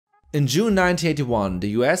In June 1981,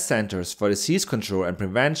 the US Centers for Disease Control and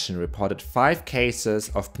Prevention reported 5 cases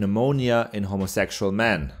of pneumonia in homosexual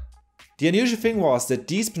men. The unusual thing was that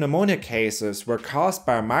these pneumonia cases were caused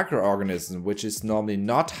by a microorganism which is normally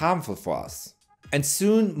not harmful for us. And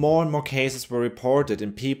soon more and more cases were reported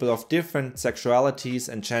in people of different sexualities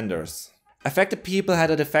and genders. Affected people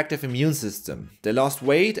had a defective immune system, they lost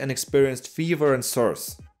weight and experienced fever and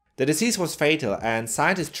sores. The disease was fatal and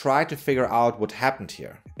scientists tried to figure out what happened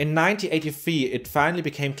here. In 1983 it finally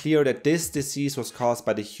became clear that this disease was caused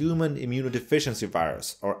by the Human Immunodeficiency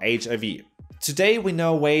virus, or HIV. Today we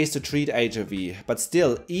know ways to treat HIV, but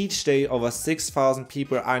still each day over 6,000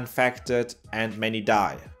 people are infected and many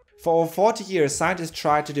die. For over 40 years scientists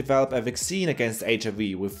tried to develop a vaccine against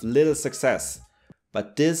HIV with little success.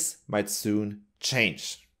 But this might soon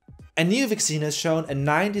change. A new vaccine has shown a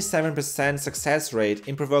 97% success rate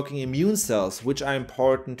in provoking immune cells which are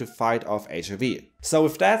important to fight off HIV. So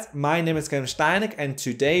with that, my name is Gavin Steinig and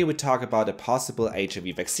today we talk about a possible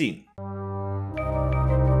HIV vaccine.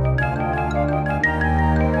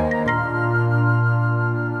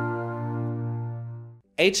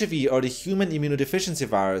 HIV, or the Human Immunodeficiency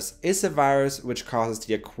virus, is a virus which causes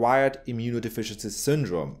the acquired immunodeficiency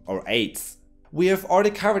syndrome, or AIDS. We have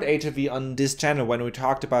already covered HIV on this channel when we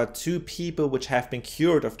talked about 2 people which have been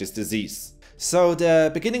cured of this disease. So the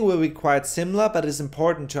beginning will be quite similar, but it is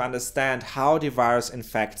important to understand how the virus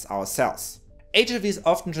infects our cells. HIV is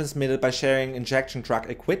often transmitted by sharing injection drug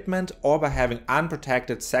equipment or by having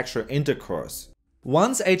unprotected sexual intercourse.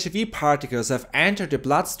 Once HIV particles have entered the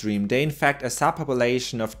bloodstream, they infect a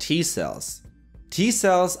subpopulation of T cells. T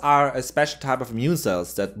cells are a special type of immune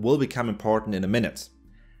cells that will become important in a minute.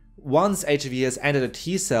 Once HIV has entered a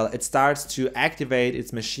T cell, it starts to activate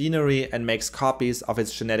its machinery and makes copies of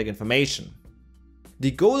its genetic information.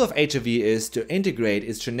 The goal of HIV is to integrate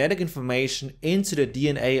its genetic information into the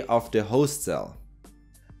DNA of the host cell.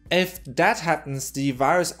 If that happens, the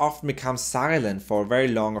virus often becomes silent for a very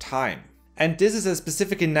long time. And this is a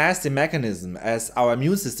specifically nasty mechanism, as our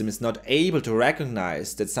immune system is not able to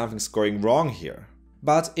recognize that something's going wrong here.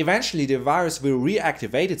 But eventually the virus will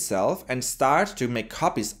reactivate itself and start to make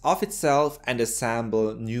copies of itself and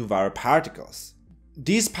assemble new viral particles.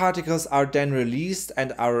 These particles are then released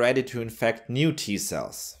and are ready to infect new T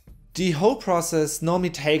cells. The whole process normally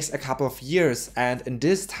takes a couple of years, and in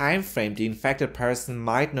this time frame the infected person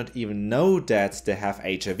might not even know that they have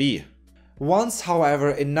HIV. Once, however,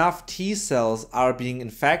 enough T cells are being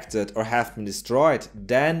infected or have been destroyed,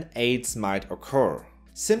 then AIDS might occur.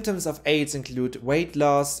 Symptoms of AIDS include weight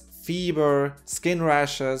loss, fever, skin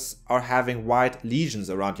rashes, or having white lesions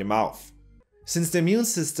around your mouth. Since the immune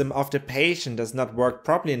system of the patient does not work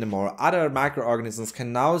properly anymore, other microorganisms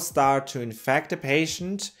can now start to infect the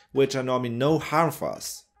patient, which are normally no harm for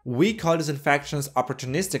us. We call these infections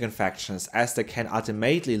opportunistic infections, as they can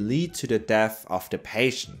ultimately lead to the death of the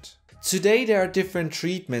patient. Today there are different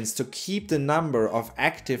treatments to keep the number of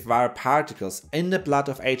active viral particles in the blood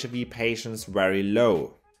of HIV patients very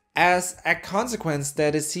low. As a consequence, the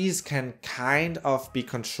disease can kind of be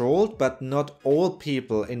controlled, but not all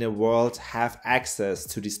people in the world have access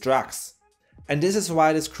to these drugs. And this is why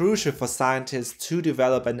it is crucial for scientists to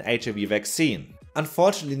develop an HIV vaccine.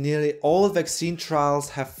 Unfortunately, nearly all vaccine trials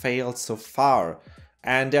have failed so far.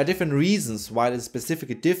 And there are different reasons why it is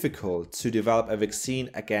specifically difficult to develop a vaccine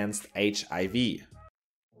against HIV.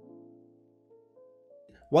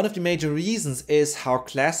 One of the major reasons is how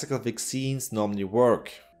classical vaccines normally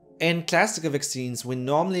work. In classical vaccines, we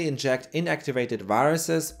normally inject inactivated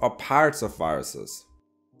viruses or parts of viruses.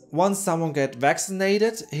 Once someone gets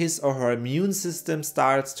vaccinated, his or her immune system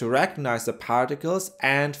starts to recognize the particles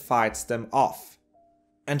and fights them off.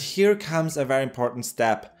 And here comes a very important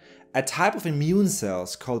step. A type of immune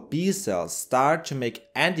cells called B cells start to make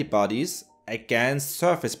antibodies against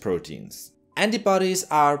surface proteins. Antibodies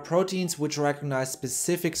are proteins which recognize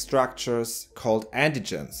specific structures called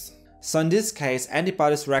antigens. So in this case,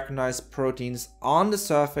 antibodies recognize proteins on the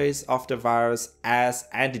surface of the virus as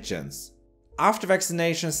antigens. After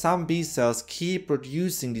vaccination, some B cells keep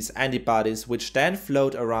producing these antibodies which then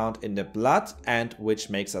float around in the blood and which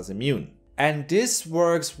makes us immune. And this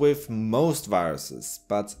works with most viruses,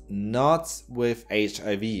 but not with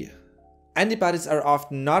HIV. Antibodies are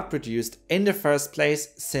often not produced in the first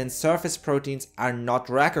place since surface proteins are not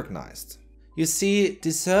recognized. You see,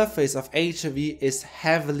 the surface of HIV is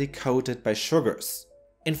heavily coated by sugars.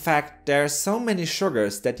 In fact, there are so many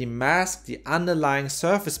sugars that they mask the underlying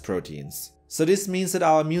surface proteins. So this means that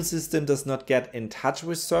our immune system does not get in touch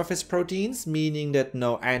with surface proteins, meaning that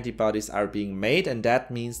no antibodies are being made, and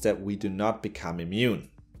that means that we do not become immune.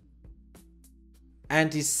 And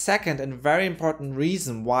the second and very important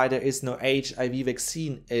reason why there is no HIV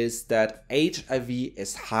vaccine is that HIV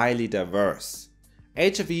is highly diverse.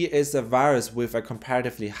 HIV is a virus with a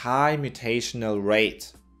comparatively high mutational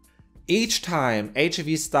rate. Each time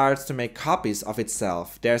HIV starts to make copies of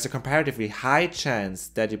itself, there's a comparatively high chance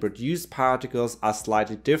that the produced particles are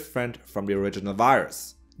slightly different from the original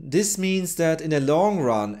virus. This means that in the long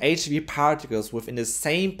run, HIV particles within the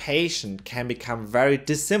same patient can become very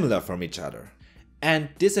dissimilar from each other. And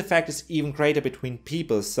this effect is even greater between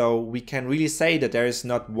people, so we can really say that there is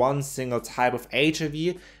not one single type of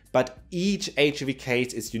HIV, but each HIV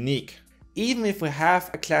case is unique. Even if we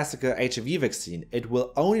have a classical HIV vaccine, it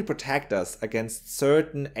will only protect us against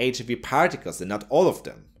certain HIV particles and not all of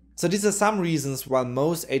them. So these are some reasons why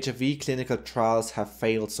most HIV clinical trials have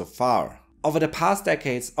failed so far. Over the past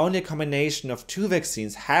decades, only a combination of two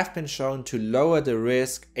vaccines have been shown to lower the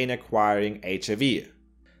risk in acquiring HIV.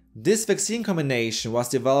 This vaccine combination was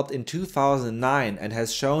developed in 2009 and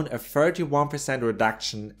has shown a 31%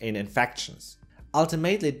 reduction in infections.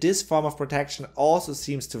 Ultimately, this form of protection also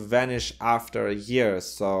seems to vanish after a year,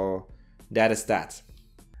 so that is that.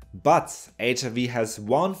 But HIV has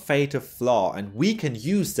one fatal flaw, and we can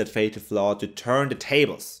use that fatal flaw to turn the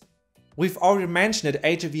tables. We've already mentioned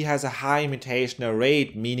that HIV has a high mutational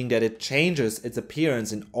rate, meaning that it changes its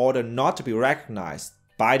appearance in order not to be recognized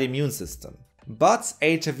by the immune system. But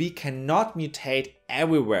HIV cannot mutate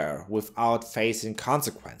everywhere without facing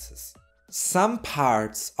consequences. Some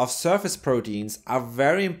parts of surface proteins are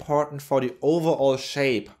very important for the overall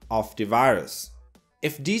shape of the virus.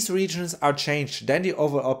 If these regions are changed, then the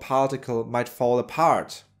overall particle might fall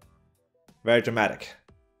apart. Very dramatic.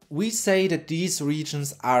 We say that these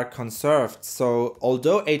regions are conserved, so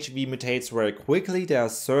although HIV mutates very quickly, there are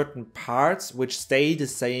certain parts which stay the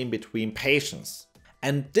same between patients.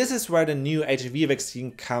 And this is where the new HIV vaccine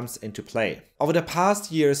comes into play. Over the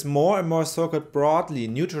past years, more and more so-called broadly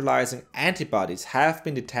neutralizing antibodies have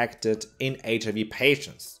been detected in HIV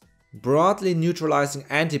patients. Broadly neutralizing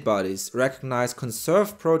antibodies recognize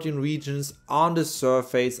conserved protein regions on the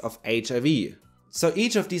surface of HIV. So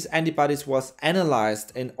each of these antibodies was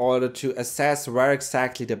analyzed in order to assess where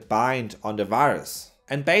exactly they bind on the virus.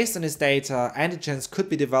 And based on this data, antigens could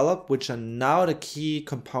be developed, which are now the key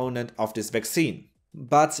component of this vaccine.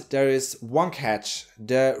 But there is one catch.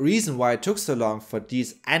 The reason why it took so long for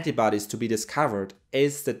these antibodies to be discovered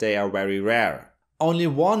is that they are very rare. Only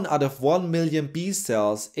 1 out of 1 million B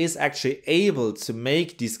cells is actually able to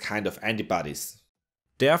make these kind of antibodies.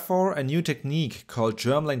 Therefore, a new technique called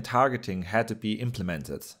germline targeting had to be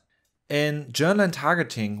implemented. In germline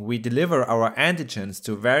targeting, we deliver our antigens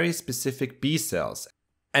to very specific B cells.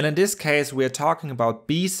 And in this case, we are talking about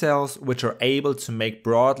B cells which are able to make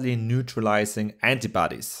broadly neutralizing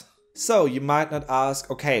antibodies. So you might not ask,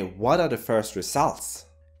 okay, what are the first results?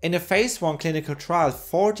 In a phase 1 clinical trial,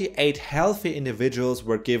 48 healthy individuals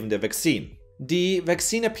were given the vaccine. The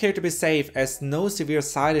vaccine appeared to be safe as no severe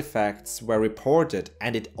side effects were reported,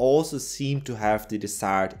 and it also seemed to have the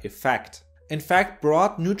desired effect. In fact,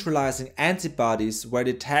 broad neutralizing antibodies were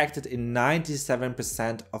detected in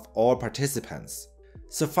 97% of all participants.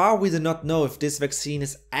 So far, we do not know if this vaccine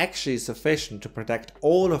is actually sufficient to protect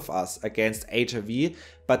all of us against HIV,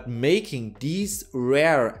 but making these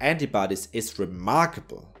rare antibodies is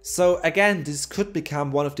remarkable. So again, this could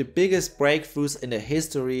become one of the biggest breakthroughs in the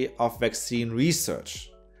history of vaccine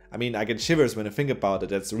research. I mean, I get shivers when I think about it,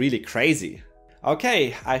 that's really crazy.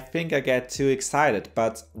 Okay, I think I get too excited,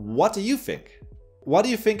 but what do you think? What do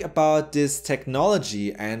you think about this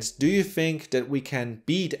technology, and do you think that we can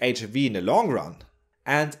beat HIV in the long run?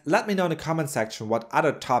 And let me know in the comment section what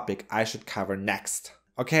other topic I should cover next.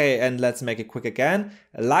 Okay, and let's make it quick again.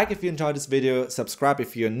 Like if you enjoyed this video, subscribe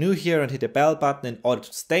if you're new here, and hit the bell button in order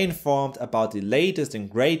to stay informed about the latest and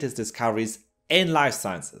greatest discoveries in life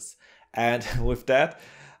sciences. And with that,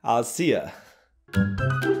 I'll see ya.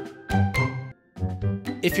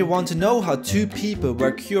 If you want to know how 2 people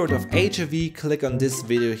were cured of HIV, click on this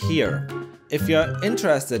video here. If you're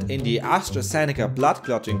interested in the AstraZeneca blood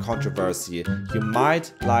clotting controversy, you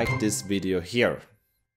might like this video here.